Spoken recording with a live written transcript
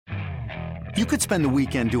You could spend the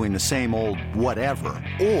weekend doing the same old whatever,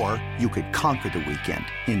 or you could conquer the weekend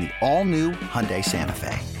in the all-new Hyundai Santa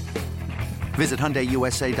Fe. Visit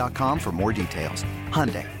HyundaiUSA.com for more details.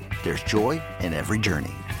 Hyundai, there's joy in every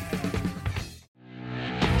journey.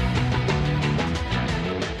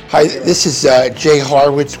 Hi, this is Jay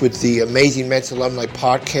Horwitz with the Amazing Mets Alumni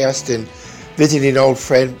Podcast and visiting an old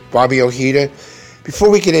friend, Bobby Ojeda. Before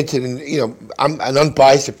we get into, I'm an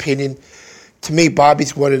unbiased opinion. To me,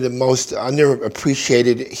 Bobby's one of the most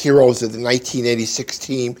underappreciated heroes of the 1986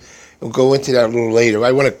 team. We'll go into that a little later.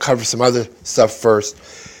 I want to cover some other stuff first.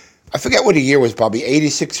 I forget what the year was, Bobby,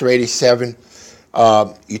 86 or 87.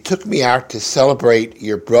 You took me out to celebrate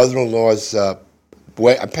your brother-in-law's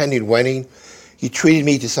pending wedding. You treated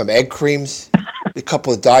me to some egg creams, a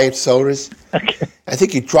couple of diet sodas. Okay. I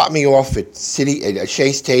think you dropped me off at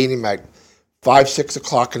Shea Stadium at 5, 6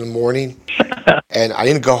 o'clock in the morning, and I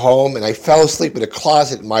didn't go home, and I fell asleep in a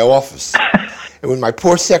closet in my office. And when my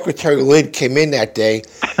poor secretary, Lynn, came in that day,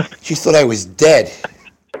 she thought I was dead.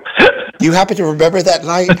 Do you happen to remember that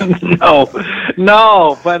night?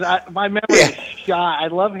 No, but my memory is shot. I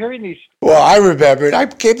love hearing these. Well, I remember it. I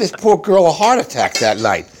gave this poor girl a heart attack that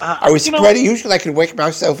night. I was spreading. Usually I could wake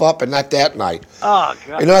myself up, but not that night. Oh,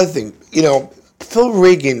 God. Another thing, Phil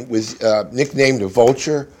Regan was nicknamed the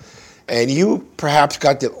Vulture. And you perhaps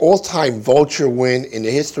got the all-time Vulture win in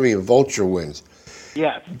the history of Vulture wins.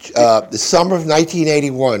 Yes. The summer of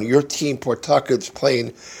 1981, your team, Pawtucket, was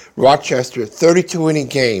playing Rochester, 32-inning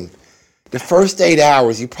game. The first 8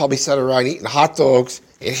 hours, you probably sat around eating hot dogs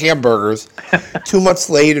and hamburgers. 2 months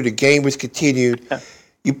later, the game was continued.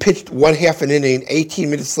 You pitched one half an inning. 18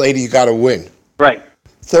 minutes later, you got a win. Right.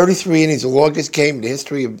 33 innings, the longest game in the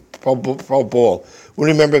history of Pro Ball. What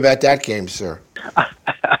do you remember about that game, sir? I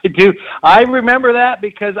do. I remember that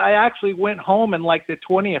because I actually went home in like the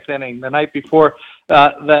 20th inning the night before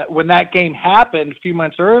when that game happened a few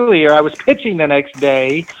months earlier. I was pitching the next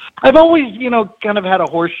day. I've always, kind of had a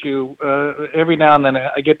horseshoe. Every now and then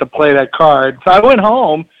I get to play that card. So I went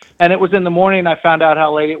home, and it was in the morning. I found out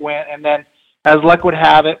how late it went, and then as luck would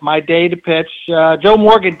have it, my day to pitch, Joe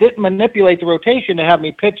Morgan didn't manipulate the rotation to have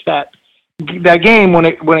me pitch that game when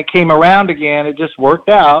it came around again. It just worked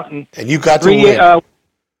out, and you got to win.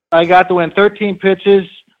 I got to win 13 pitches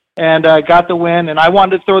and got the win. And I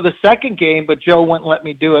wanted to throw the second game, but Joe wouldn't let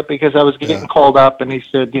me do it because I was getting called up, and he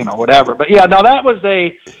said, whatever. But yeah, no, that was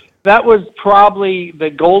probably the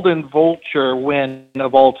Golden Vulture win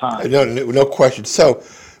of all time. No question. So,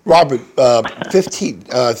 Robert,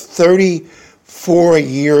 34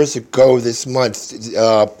 years ago this month,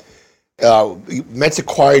 Mets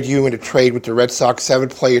acquired you in a trade with the Red Sox,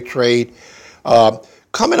 7-player trade.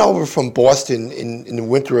 Coming over from Boston in the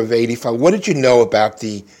winter of '85, what did you know about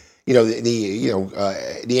the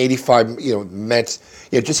 85 Mets?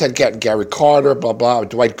 Just had gotten Gary Carter, blah blah,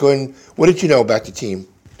 Dwight Gooden. What did you know about the team?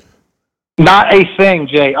 Not a thing,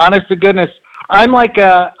 Jay. Honest to goodness, when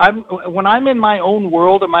I'm in my own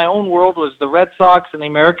world, and my own world was the Red Sox and the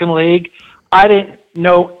American League. I didn't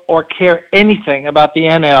know or care anything about the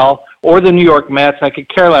NL or the New York Mets. I could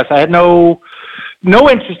care less. I had no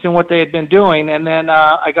interest in what they had been doing. And then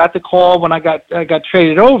I got the call when I got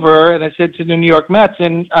traded over, and I said to the New York Mets,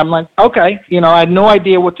 and I'm like, okay, I had no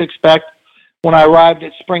idea what to expect when I arrived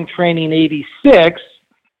at spring training '86,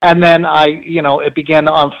 and then it began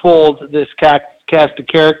to unfold this cast of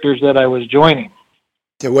characters that I was joining.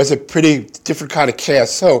 There was a pretty different kind of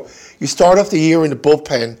cast. So you start off the year in the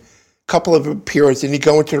bullpen, couple of appearances, and you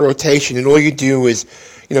go into the rotation, and all you do is,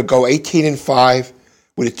 go 18-5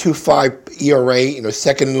 with a 2.5 ERA,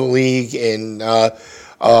 second in the league, and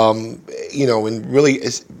and really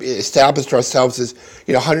established ourselves as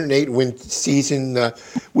 108-win season.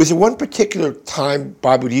 Was there one particular time,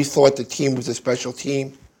 Bob, where you thought the team was a special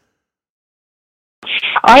team?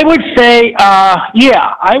 I would say,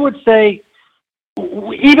 I would say.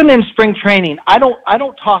 Even in spring training, I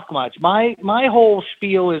don't talk much. My whole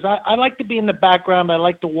spiel is I like to be in the background. I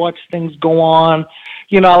like to watch things go on.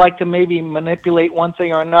 I like to maybe manipulate one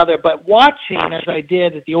thing or another. But watching, as I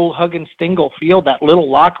did at the old Huggins Stengel Field, that little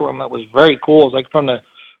locker room that was very cool. It was like from the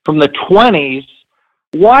 20s.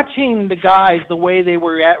 Watching the guys, the way they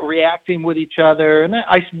were reacting with each other, and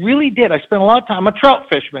I really did. I spent a lot of time. I'm a trout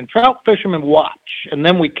fisherman. Trout fishermen watch, and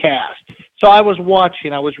then we cast. So I was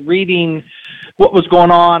watching. I was reading what was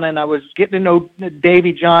going on, and I was getting to know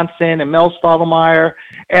Davey Johnson and Mel Stottlemyre,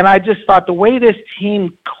 and I just thought the way this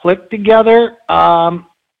team clicked together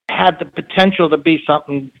had the potential to be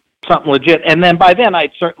something legit. And then by then,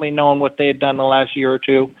 I'd certainly known what they had done the last year or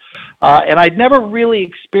two, and I'd never really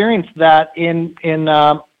experienced that in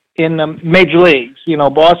the major leagues.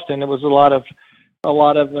 Boston, it was a lot of a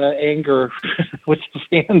lot of anger with the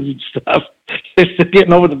fans and stuff, just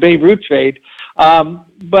getting over the Babe Ruth trade.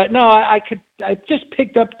 But no, I just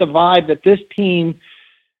picked up the vibe that this team,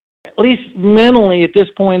 at least mentally at this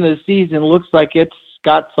point of the season, looks like it's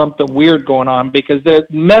got something weird going on, because the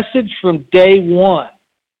message from day one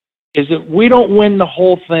is that we don't win the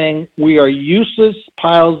whole thing. We are useless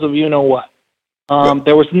piles of you-know-what.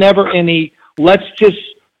 There was never any, let's just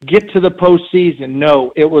get to the postseason.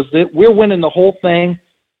 No, it was that we're winning the whole thing,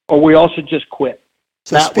 or we also just quit.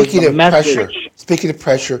 So speaking of pressure,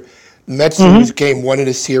 the Mets lose game 1 of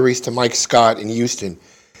the series to Mike Scott in Houston.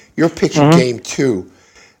 You're pitching game 2.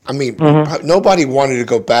 I mean, nobody wanted to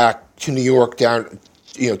go back to New York down,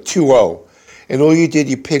 2-0. And all you did,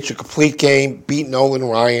 you pitched a complete game, beat Nolan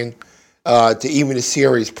Ryan to even the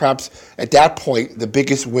series. Perhaps at that point, the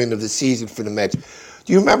biggest win of the season for the Mets.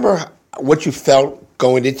 Do you remember what you felt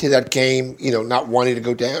going into that game, not wanting to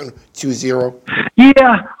go down 2-0?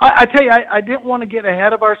 Yeah, I tell you, I didn't want to get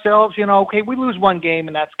ahead of ourselves. Okay, we lose one game,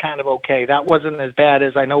 and that's kind of okay. That wasn't as bad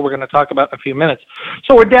as I know we're going to talk about in a few minutes.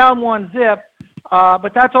 So we're down 1-0.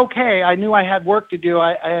 But that's okay. I knew I had work to do,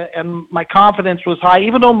 and my confidence was high.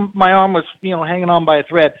 Even though my arm was, hanging on by a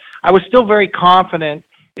thread, I was still very confident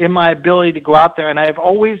in my ability to go out there. And I've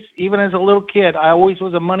always, even as a little kid, I always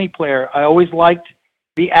was a money player. I always liked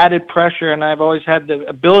the added pressure, and I've always had the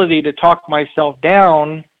ability to talk myself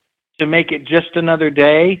down to make it just another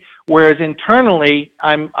day. Whereas internally,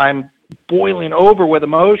 I'm boiling over with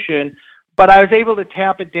emotion. But I was able to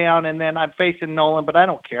tap it down, and then I'm facing Nolan, but I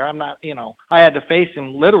don't care. I'm not, I had to face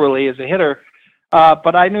him literally as a hitter.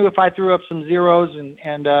 But I knew if I threw up some zeros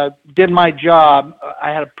and did my job,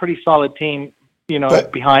 I had a pretty solid team,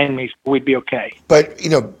 behind me, so we'd be okay. But,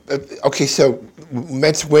 okay, so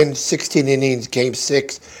Mets win 16 innings, game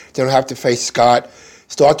 6. They don't have to face Scott.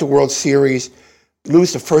 Start the World Series.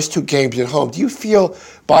 Lose the first 2 games at home. Do you feel,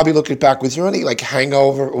 Bobby, looking back, was there any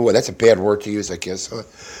hangover? Oh, that's a bad word to use, I guess, huh?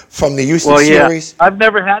 From the Houston series? I've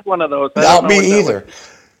never had one of those. Not me either.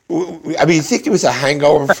 I mean, you think there was a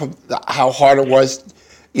hangover from how hard it was,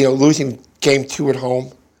 losing game 2 at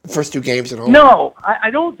home, the first 2 games at home? No,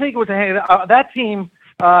 I don't think it was a hangover. That team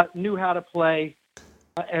knew how to play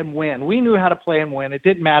and win. We knew how to play and win. It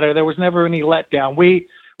didn't matter. There was never any letdown. We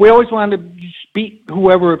always wanted to beat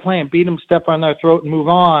whoever we're playing, beat them, step on their throat, and move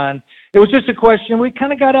on. It was just a question. We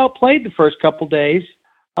kind of got outplayed the first couple days,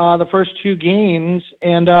 the first 2 games,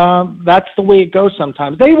 and that's the way it goes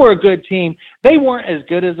sometimes. They were a good team. They weren't as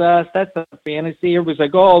good as us. That's the fantasy. Everybody's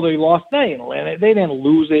like, oh, they lost. They didn't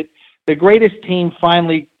lose it. The greatest team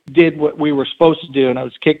finally did what we were supposed to do, and it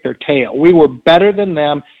was kick their tail. We were better than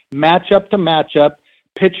them, matchup to matchup,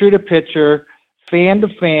 pitcher to pitcher, fan to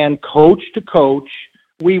fan, coach to coach.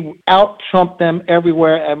 We out-trumped them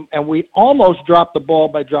everywhere, and we almost dropped the ball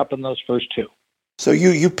by dropping those first 2. So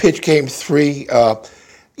you pitched game 3. How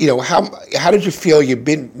did you feel? You've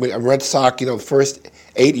been with a Red Sox, first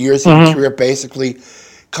 8 years of your career, basically,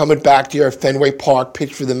 coming back to your Fenway Park,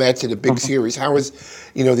 pitch for the Mets in a big series. How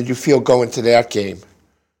did you feel going to that game?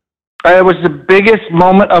 It was the biggest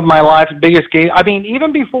moment of my life, the biggest game. I mean,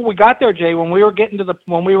 even before we got there, Jay, when we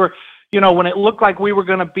were when it looked like we were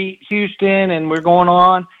going to beat Houston and we're going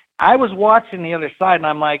on, I was watching the other side, and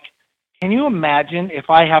I'm like, can you imagine if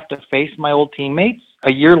I have to face my old teammates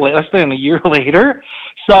less than a year later?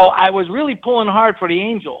 So I was really pulling hard for the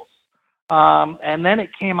Angels. And then it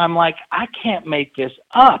came, I'm like, I can't make this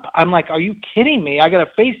up. I'm like, are you kidding me? I got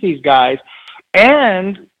to face these guys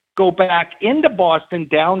and go back into Boston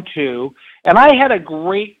down 2. And I had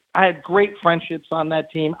great friendships on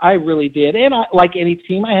that team. I really did. And like any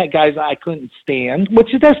team, I had guys I couldn't stand,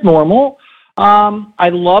 that's normal. I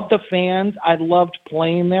loved the fans. I loved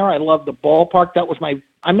playing there. I loved the ballpark.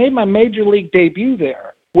 I made my major league debut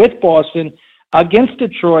there with Boston against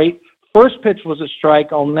Detroit. First pitch was a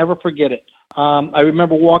strike. I'll never forget it. I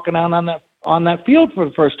remember walking out on that field for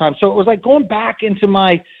the first time. So it was like going back into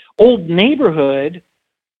my old neighborhood,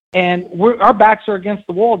 and our backs are against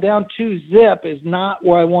the wall. Down 2-0 is not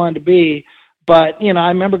where I wanted to be. But, I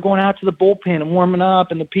remember going out to the bullpen and warming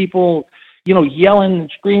up, and the people, yelling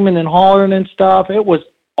and screaming and hollering and stuff. It was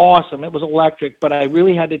awesome. It was electric, but I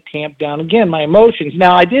really had to tamp down, again, my emotions.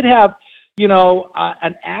 Now, I did have,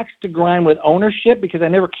 an axe to grind with ownership because I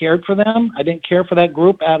never cared for them. I didn't care for that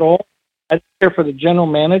group at all. I didn't care for the general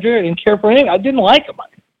manager. I didn't care for anything. I didn't like them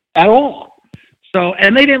at all. So,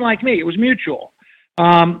 and they didn't like me. It was mutual.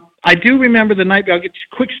 I do remember the night, I'll get you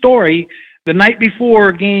a quick story. The night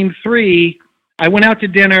before game 3, I went out to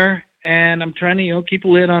dinner, and I'm trying to, keep a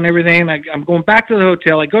lid on everything. I'm going back to the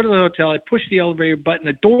hotel. I go to the hotel. I push the elevator button.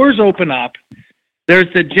 The doors open up.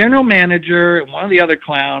 There's the general manager and one of the other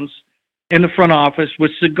clowns in the front office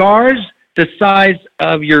with cigars the size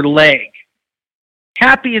of your leg.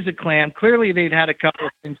 Happy as a clam. Clearly, they'd had a couple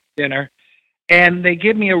of things for dinner. And they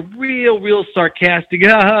give me a real sarcastic,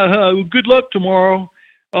 good luck tomorrow.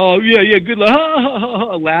 Oh, yeah, good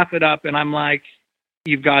luck. Laugh it up. And I'm like,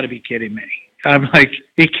 you've got to be kidding me. I'm like,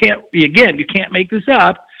 you can't make this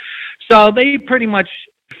up. So they pretty much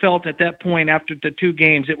felt at that point after the two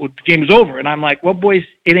games, the game was over. And I'm like, well, boys,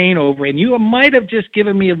 it ain't over. And you might have just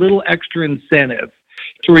given me a little extra incentive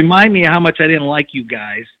to remind me how much I didn't like you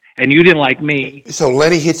guys. And you didn't like me. So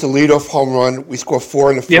Lenny hits a leadoff home run. We score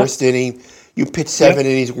 4 in the first inning. You pitch 7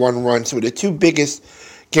 innings, 1 run. So the two biggest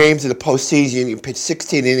games of the postseason, you pitch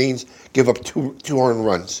 16 innings, give up two earned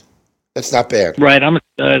runs. That's not bad. Right. I'm a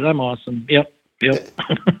stud. I'm awesome. Yep.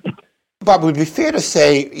 Bob, would it be fair to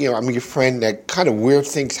say, I'm your friend, that kind of weird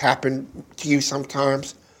things happen to you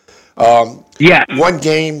sometimes? Yeah. One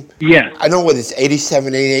game. Yeah. I know whether it's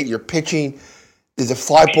 87, 88, you're pitching. There's a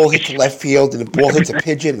fly ball hit to left field, and the ball hits a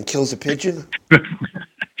pigeon and kills a pigeon.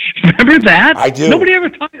 Remember that? I do. Nobody ever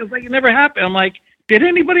talked. It was like it never happened. I'm like, did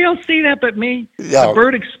anybody else see that but me? No. The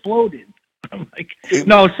bird exploded. I'm like,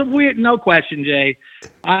 no, some weird. No question, Jay.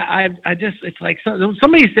 I just, it's like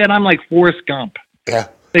somebody said I'm like Forrest Gump. Yeah.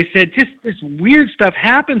 They said just this weird stuff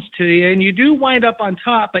happens to you, and you do wind up on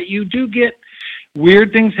top, but you do get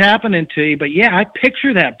weird things happening to you. But yeah, I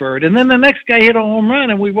picture that bird, and then the next guy hit a home run,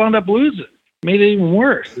 and we wound up losing. Made it even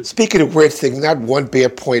worse. Speaking of weird things, not one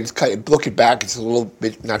bad point. It's kind of, looking back, it's a little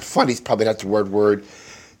bit not funny. It's probably not the word.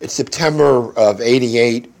 It's September of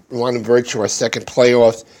 '88. We're on the verge of our second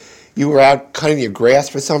playoffs. You were out cutting your grass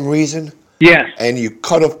for some reason. Yes. And you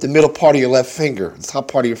cut off the middle part of your left finger, the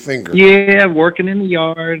top part of your finger. Yeah, working in the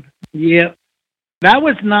yard. Yeah. That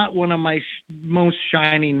was not one of my most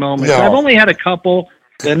shining moments. No. I've only had a couple,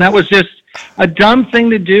 and that was just a dumb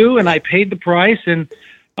thing to do, and I paid the price, and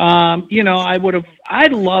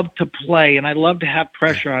I'd love to play, and I'd love to have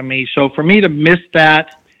pressure on me. So for me to miss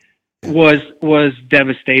that was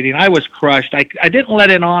devastating. I was crushed. I didn't let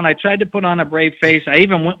it on. I tried to put on a brave face. I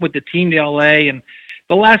even went with the team to LA, and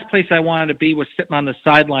the last place I wanted to be was sitting on the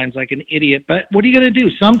sidelines like an idiot. But what are you going to do?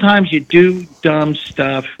 Sometimes you do dumb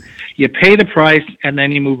stuff. You pay the price, and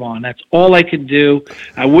then you move on. That's all I could do.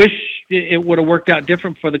 I wish it would have worked out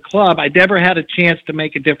different for the club. I never had a chance to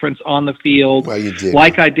make a difference on the field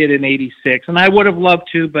like I did in '86. And I would have loved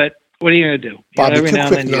to, but what are you going to do? Bobby, two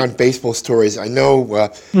quick non-baseball stories. I know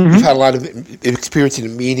you've had a lot of experience in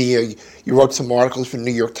the media. You wrote some articles for the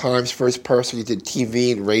New York Times, first person. You did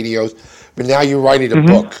TV and radios. But now you're writing a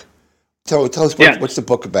book. Tell us what's the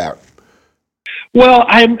book about. Well,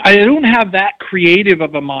 I don't have that creative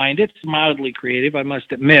of a mind. It's mildly creative, I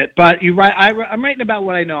must admit. But you're right. I'm writing about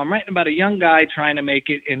what I know. I'm writing about a young guy trying to make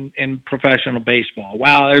it in professional baseball.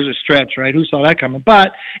 Wow, there's a stretch, right? Who saw that coming?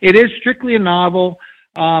 But it is strictly a novel.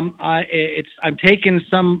 I'm taking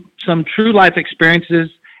some true life experiences,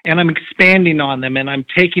 and I'm expanding on them, and I'm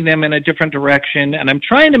taking them in a different direction, and I'm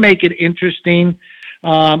trying to make it interesting.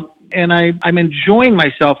 And I'm enjoying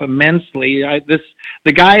myself immensely.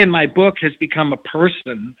 The guy in my book has become a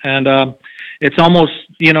person, and it's almost,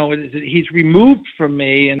 he's removed from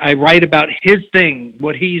me, and I write about his thing,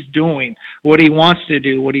 what he's doing, what he wants to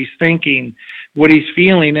do, what he's thinking, what he's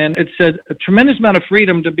feeling. And it's a tremendous amount of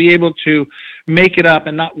freedom to be able to make it up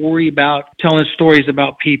and not worry about telling stories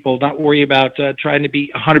about people, not worry about trying to be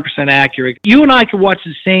 100% accurate. You and I could watch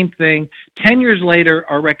the same thing. 10 years later,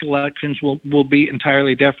 our recollections will be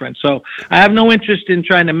entirely different. So I have no interest in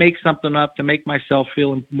trying to make something up to make myself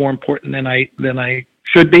feel more important than I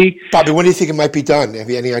should be. Bobby, when do you think it might be done? Have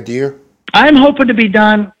you any idea? I'm hoping to be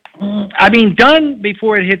done. Done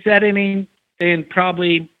before it hits editing in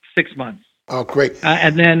probably 6 months. Oh, great!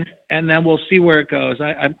 And then we'll see where it goes.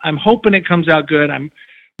 I'm hoping it comes out good. I'm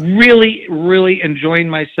really, really enjoying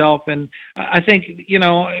myself, and I think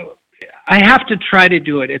I have to try to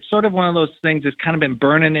do it. It's sort of one of those things that's kind of been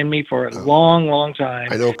burning in me for a long, long time.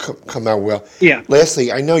 I know it'll come out well. Yeah.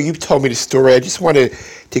 Lastly, I know you've told me the story. I just wanted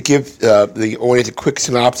to give the audience a quick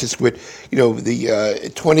synopsis with,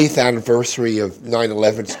 the 20th anniversary of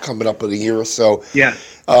 9/11 is coming up in a year or so. Yeah.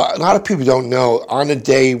 A lot of people don't know, on the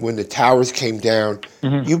day when the towers came down,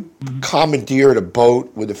 you commandeered a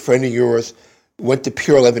boat with a friend of yours, went to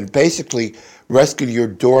Pier 11, basically rescued your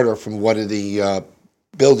daughter from one of the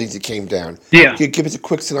buildings that came down. Yeah. Can you give us a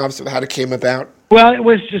quick synopsis of how it came about? Well, it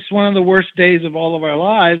was just one of the worst days of all of our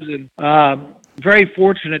lives, and very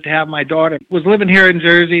fortunate to have my daughter. Was living here in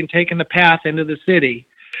Jersey and taking the path into the city.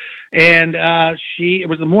 And it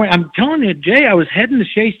was the morning. I'm telling you, Jay, I was heading to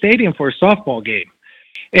Shea Stadium for a softball game.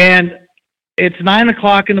 And it's 9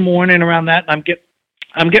 o'clock in the morning around that, and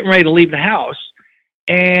I'm getting ready to leave the house.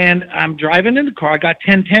 And I'm driving in the car. I got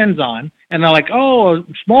 1010s on, and they're like, "Oh, a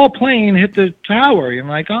small plane hit the tower." And I'm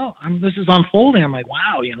like, "Oh, this is unfolding." I'm like,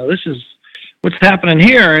 "Wow, this is what's happening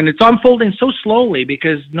here," and it's unfolding so slowly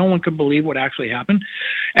because no one could believe what actually happened.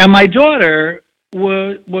 And my daughter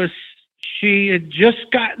she had just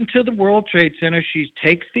gotten to the World Trade Center. She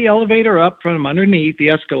takes the elevator up from underneath the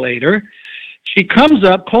escalator. She comes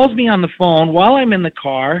up, calls me on the phone while I'm in the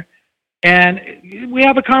car, and we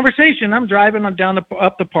have a conversation. I'm driving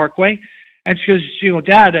up the parkway, and she goes,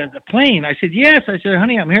 "Dad, the plane." I said, "Yes." I said,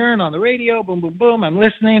 "Honey, I'm hearing on the radio, boom, boom, boom. I'm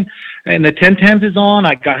listening, and the 1010s is on."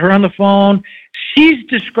 I got her on the phone. She's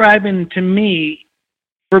describing to me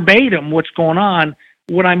verbatim what's going on,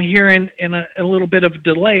 what I'm hearing in a little bit of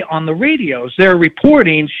delay on the radios. They're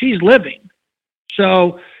reporting, she's living.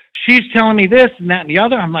 So she's telling me this and that and the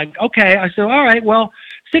other. I'm like, okay. I said, all right, well,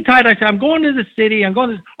 sit tight. I said, I'm going to the city.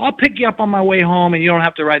 I'll pick you up on my way home, and you don't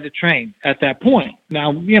have to ride the train at that point.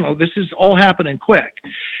 Now, this is all happening quick.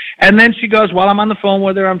 And then she goes, while I'm on the phone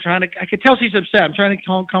with her, I could tell she's upset. I'm trying to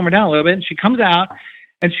calm her down a little bit. And she comes out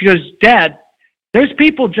and she goes, "Dad, there's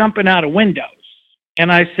people jumping out of windows."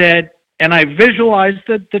 And I said, and I visualized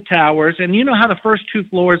the towers, and you know how the first 2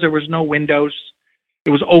 floors, there was no windows.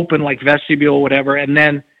 It was open like vestibule, whatever. And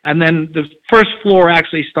then the first floor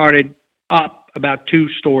actually started up about 2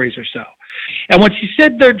 stories or so. And when she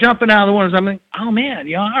said they're jumping out of the windows, I'm like, oh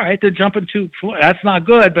man, all right, they're jumping 2 floors. That's not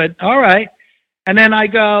good, but all right. And then I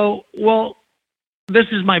go, well, this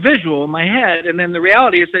is my visual in my head. And then the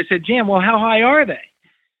reality is, I said, Jan, well, how high are they?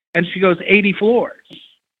 And she goes, 80 floors.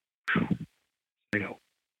 I go,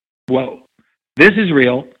 whoa, this is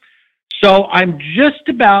real. So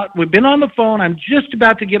we've been on the phone. I'm just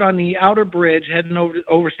about to get on the outer bridge heading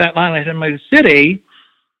over Staten Island, heading to the city.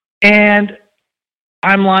 And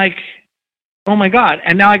I'm like, oh my God.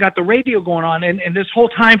 And now I got the radio going on, and this whole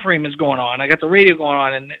time frame is going on. I got the radio going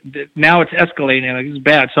on, and now it's escalating, and it's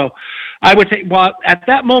bad. So I would say, well, at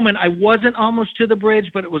that moment, I wasn't almost to the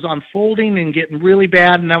bridge, but it was unfolding and getting really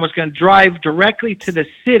bad, and I was going to drive directly to the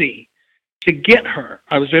city to get her.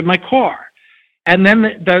 I was in my car. And then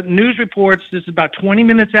the news reports, this is about 20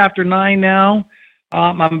 minutes after 9 now.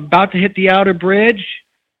 I'm about to hit the outer bridge,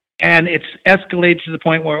 and it's escalated to the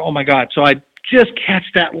point where, oh my God. So I just catch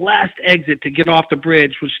that last exit to get off the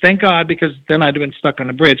bridge, which thank God, because then I'd have been stuck on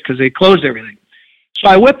the bridge because they closed everything. So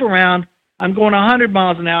I whip around. I'm going 100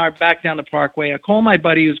 miles an hour back down the parkway. I call my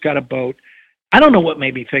buddy who's got a boat. I don't know what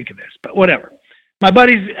made me think of this, but whatever. My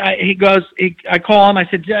buddy's, I call him. I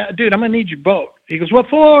said, dude, I'm going to need your boat. He goes, what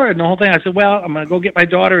for? And the whole thing. I said, well, I'm going to go get my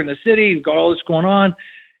daughter in the city. We've got all this going on.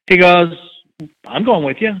 He goes, I'm going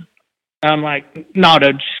with you. I'm like, no,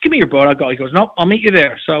 dude, just give me your boat. I'll go. He goes, nope, I'll meet you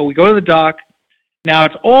there. So we go to the dock. Now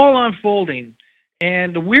it's all unfolding.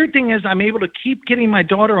 And the weird thing is I'm able to keep getting my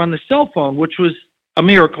daughter on the cell phone, which was a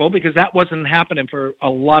miracle because that wasn't happening for a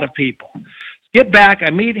lot of people. Get back.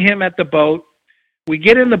 I meet him at the boat. We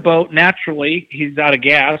get in the boat. Naturally, he's out of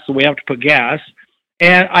gas, so we have to put gas.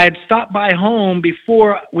 And I had stopped by home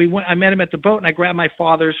before we went. I met him at the boat, and I grabbed my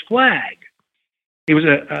father's flag. He was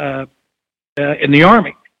in the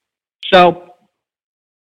Army. So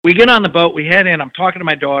we get on the boat. We head in. I'm talking to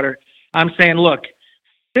my daughter. I'm saying, look,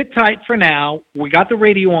 sit tight for now. We got the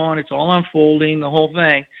radio on. It's all unfolding, the whole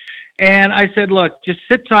thing. And I said, look, just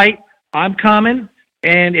sit tight. I'm coming.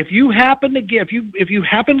 And if you happen to get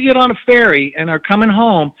on a ferry and are coming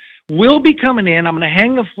home, we'll be coming in. I'm going to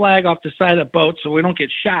hang the flag off the side of the boat so we don't get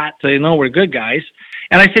shot, so they know we're good guys.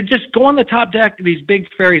 And I said, just go on the top deck of these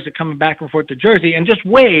big ferries that come back and forth to Jersey and just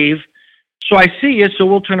wave so I see you, so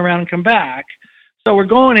we'll turn around and come back. So we're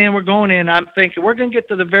going in. I'm thinking we're going to get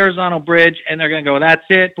to the Verrazano Bridge, and they're going to go, that's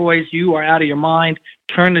it, boys. You are out of your mind.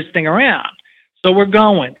 Turn this thing around. So we're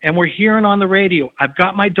going, and we're hearing on the radio. I've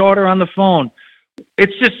got my daughter on the phone.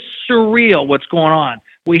 It's just surreal what's going on.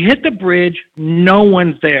 We hit the bridge. No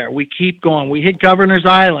one's there. We keep going. We hit Governor's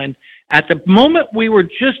Island. At the moment we were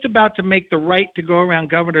just about to make the right to go around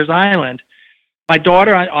Governor's Island, my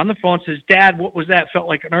daughter on the phone says, Dad, what was that? Felt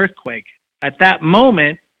like an earthquake. At that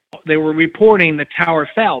moment, they were reporting the tower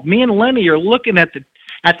fell. Me and Lenny are looking at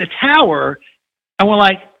the tower, and we're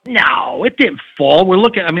like, no, it didn't fall. We're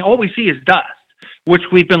looking. I mean, all we see is dust, which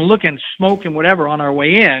we've been looking, smoke and whatever on our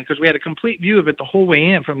way in because we had a complete view of it the whole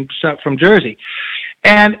way in from Jersey.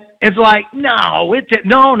 And it's like, no, it didn't.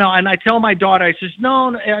 No. And I tell my daughter, I says,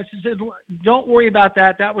 no. I said, don't worry about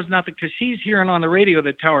that. That was nothing because she's hearing on the radio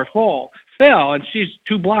the tower fell, and she's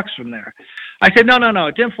 2 blocks from there. I said, no,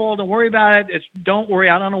 it didn't fall. Don't worry about it. Don't worry.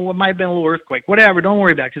 I don't know what might have been a little earthquake. Whatever. Don't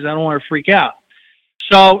worry about it because I don't want her to freak out.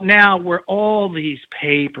 So now all these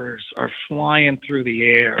papers are flying through the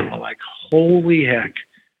air. We're like, holy heck,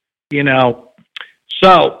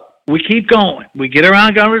 So we keep going. We get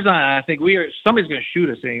around Governor's Island. I think somebody's going to shoot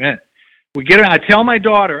us any minute. We get around. I tell my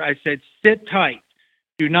daughter, I said, sit tight.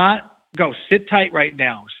 Do not go. Sit tight right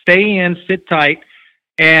now. Stay in, sit tight.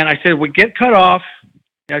 And I said, we get cut off.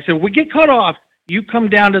 You come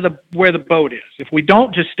down to where the boat is. If we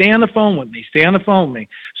don't, just stay on the phone with me.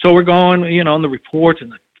 So we're going, on the reports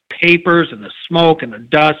and the papers and the smoke and the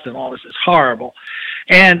dust and all this is horrible.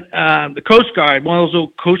 And the Coast Guard, one of those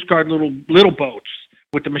little Coast Guard little boats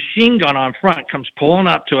with the machine gun on front, comes pulling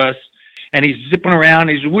up to us, and he's zipping around.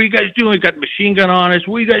 He says, what are you guys doing? He's got the machine gun on us.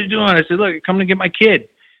 What are you guys doing? I said, look, I'm coming to get my kid.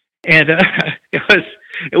 And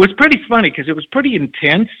it was pretty funny because it was pretty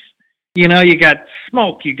intense. You got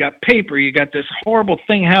smoke, you got paper, you got this horrible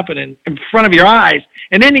thing happening in front of your eyes,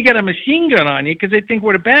 and then you got a machine gun on you because they think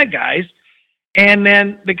we're the bad guys. And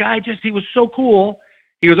then the guy he was so cool.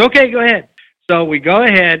 He goes, okay, go ahead. So we go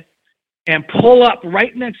ahead and pull up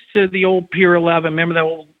right next to the old Pier 11. Remember that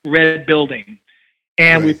old red building?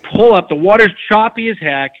 And we pull up. The water's choppy as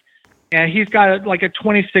heck, and he's got like a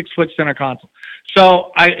 26-foot center console.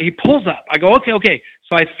 So he pulls up. I go, okay.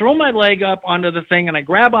 So I throw my leg up onto the thing, and I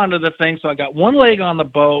grab onto the thing. So I got one leg on the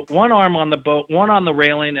boat, one arm on the boat, one on the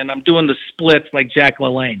railing, and I'm doing the splits like Jack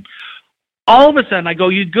LaLanne. All of a sudden, I go,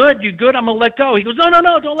 you good? I'm going to let go. He goes, no,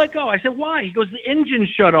 don't let go. I said, why? He goes, the engine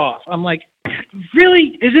shut off. I'm like,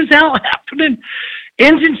 really? Is this how it happened?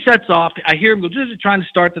 Engine shuts off. I hear him go, just trying to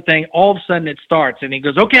start the thing. All of a sudden, it starts. And he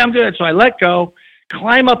goes, okay, I'm good. So I let go,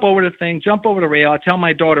 climb up over the thing, jump over the rail. I tell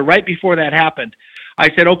my daughter right before that happened, I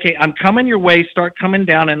said, okay, I'm coming your way. Start coming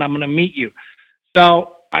down, and I'm going to meet you.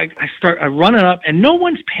 So I start running up, and no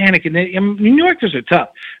one's panicking. New Yorkers are tough.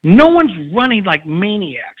 No one's running like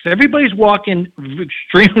maniacs. Everybody's walking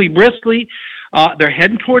extremely briskly. They're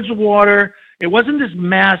heading towards the water. It wasn't this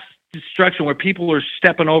mass destruction where people are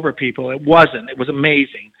stepping over people. It wasn't. It was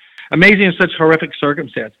amazing. Amazing in such horrific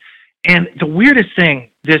circumstance. And the weirdest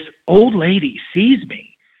thing, this old lady sees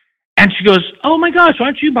me, and she goes, oh, my gosh,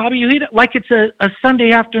 aren't you Bobby Ojeda? Like it's a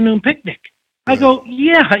Sunday afternoon picnic. I go,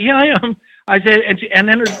 yeah, I am. I said, and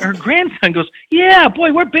then her grandson goes, yeah,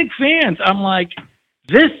 boy, we're big fans. I'm like,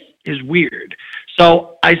 this is weird.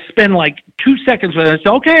 So I spend like 2 seconds with her. I say,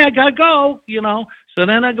 okay, I got to go, So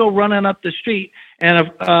then I go running up the street, and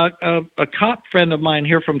a cop friend of mine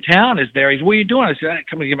here from town is there. He says, what are you doing? I said, I'm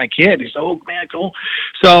coming to get my kid. He said, oh, man, cool.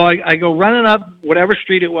 So I go running up whatever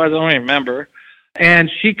street it was. I don't even remember.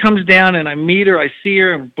 And she comes down, and I meet her. I see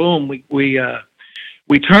her, and boom,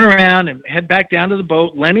 we turn around and head back down to the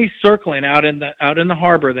boat. Lenny's circling out in the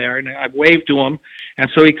harbor there, and I waved to him.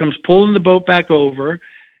 And so he comes pulling the boat back over,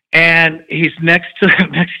 and he's next to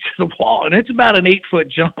the wall, and it's about an 8-foot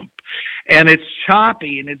jump, and it's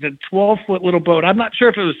choppy, and it's a 12-foot little boat. I'm not sure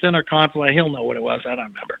if it was center console. He'll know what it was. I don't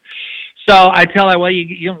remember. So I tell her, well,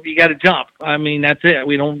 you got to jump. I mean, that's it.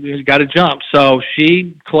 You got to jump. So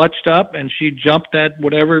she clutched up, and she jumped at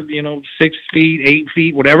whatever, 6 feet, 8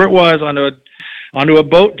 feet, whatever it was, onto a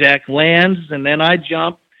boat deck, lands, and then I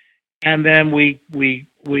jump, and then we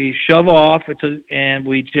shove off, and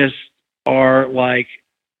we just are like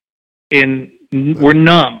we're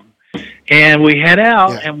numb, and we head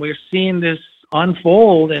out, and we're seeing this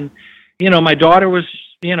unfold, and my daughter was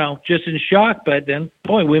just in shock, but then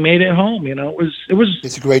boy, we made it home. It was.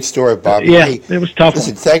 It's a great story, Bob. Yeah, it was tough.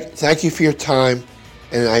 Listen, thank you for your time.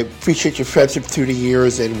 And I appreciate your friendship through the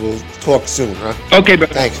years, and we'll talk soon, huh? Okay, bro.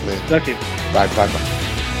 Thanks, man. That's it. Bye.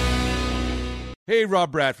 Hey,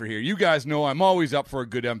 Rob Bradford here. You guys know I'm always up for a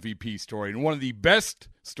good MVP story, and one of the best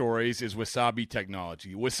stories is Wasabi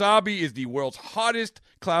Technology. Wasabi is the world's hottest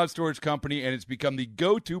cloud storage company, and it's become the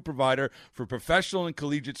go-to provider for professional and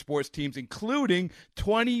collegiate sports teams, including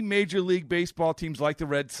 20 Major League Baseball teams like the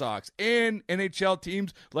Red Sox and NHL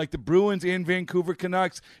teams like the Bruins and Vancouver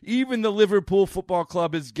Canucks. Even the Liverpool Football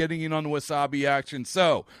Club is getting in on the Wasabi action.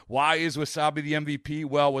 So, why is Wasabi the MVP?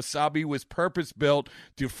 Well, Wasabi was purpose-built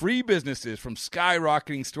to free businesses from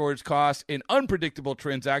skyrocketing storage costs and unpredictable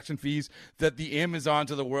transaction fees that the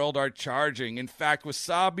Amazons of the world are charging. In fact,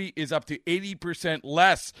 Wasabi is up to 80%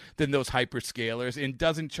 less than those hyperscalers and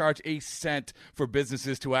doesn't charge a cent for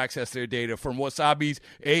businesses to access their data. From Wasabi's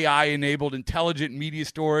AI-enabled intelligent media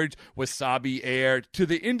storage, Wasabi Air, to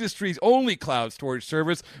the industry's only cloud storage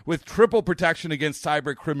service with triple protection against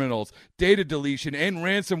cyber criminals, data deletion, and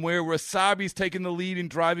ransomware, Wasabi's taken the lead in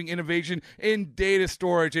driving innovation in data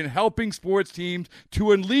storage and helping sports teams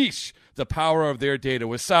to unleash the power of their data.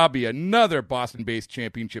 Wasabi, another Boston-based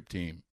championship team.